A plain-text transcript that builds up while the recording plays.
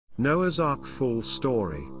Noah's Ark full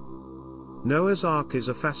story. Noah's Ark is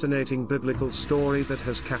a fascinating biblical story that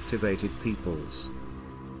has captivated people's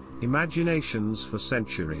imaginations for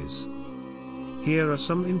centuries. Here are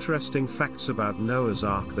some interesting facts about Noah's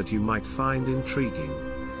Ark that you might find intriguing.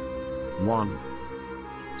 1.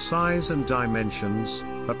 Size and dimensions.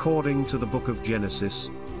 According to the book of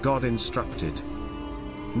Genesis, God instructed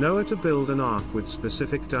Noah to build an ark with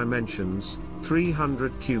specific dimensions,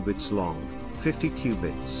 300 cubits long, 50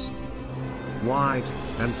 cubits wide,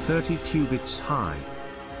 and 30 cubits high.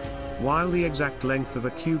 While the exact length of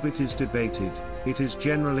a cubit is debated, it is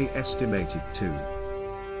generally estimated to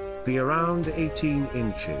be around 18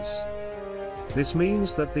 inches. This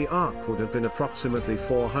means that the ark would have been approximately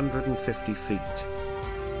 450 feet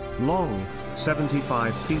long,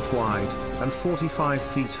 75 feet wide, and 45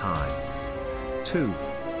 feet high. 2.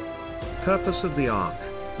 Purpose of the ark.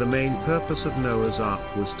 The main purpose of Noah's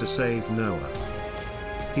Ark was to save Noah,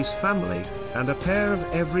 his family, and a pair of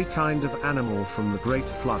every kind of animal from the great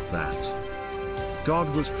flood that God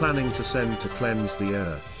was planning to send to cleanse the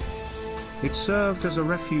earth. It served as a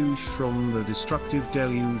refuge from the destructive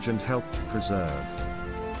deluge and helped preserve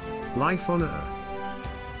life on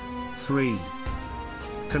earth. 3.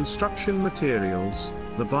 Construction materials.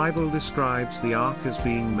 The Bible describes the ark as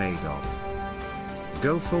being made of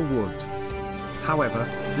gopher wood. However,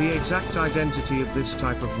 the exact identity of this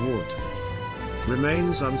type of wood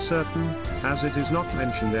remains uncertain, as it is not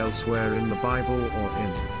mentioned elsewhere in the Bible or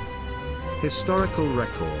in historical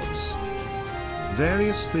records.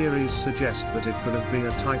 Various theories suggest that it could have been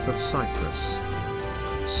a type of cypress,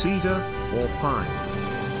 cedar, or pine.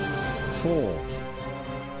 4.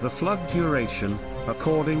 The flood duration.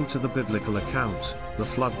 According to the biblical account, the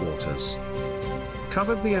floodwaters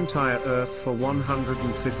covered the entire earth for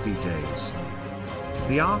 150 days.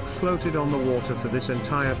 The ark floated on the water for this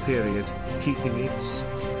entire period, keeping its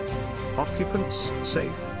occupants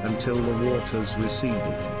safe until the waters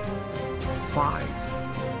receded. 5.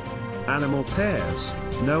 Animal pairs.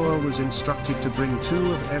 Noah was instructed to bring 2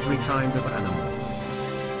 of every kind of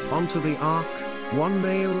animal onto the ark, 1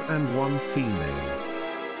 male and 1 female.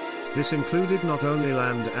 This included not only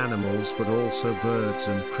land animals but also birds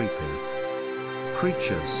and creeping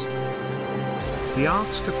creatures. The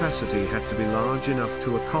ark's capacity had to be large enough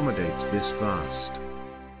to accommodate this vast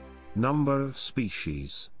number of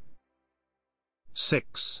species.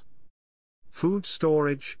 6. Food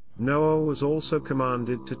storage. Noah was also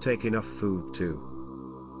commanded to take enough food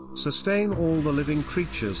to sustain all the living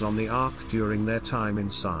creatures on the ark during their time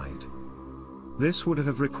inside. This would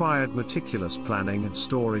have required meticulous planning and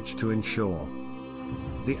storage to ensure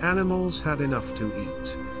the animals had enough to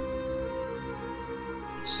eat.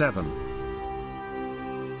 7.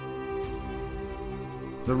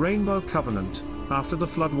 The Rainbow Covenant. After the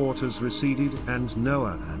floodwaters receded and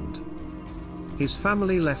Noah and his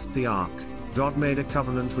family left the ark, God made a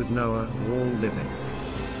covenant with Noah and all living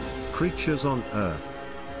creatures on earth.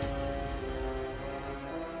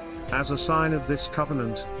 As a sign of this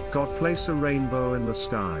covenant, God placed a rainbow in the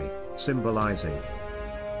sky, symbolizing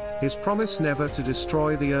his promise never to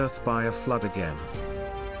destroy the earth by a flood again.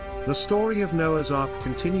 The story of Noah's Ark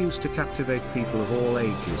continues to captivate people of all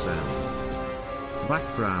ages and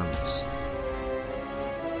backgrounds.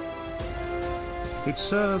 It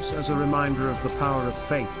serves as a reminder of the power of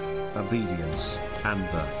faith, obedience, and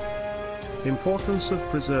the importance of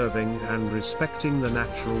preserving and respecting the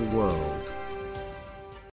natural world.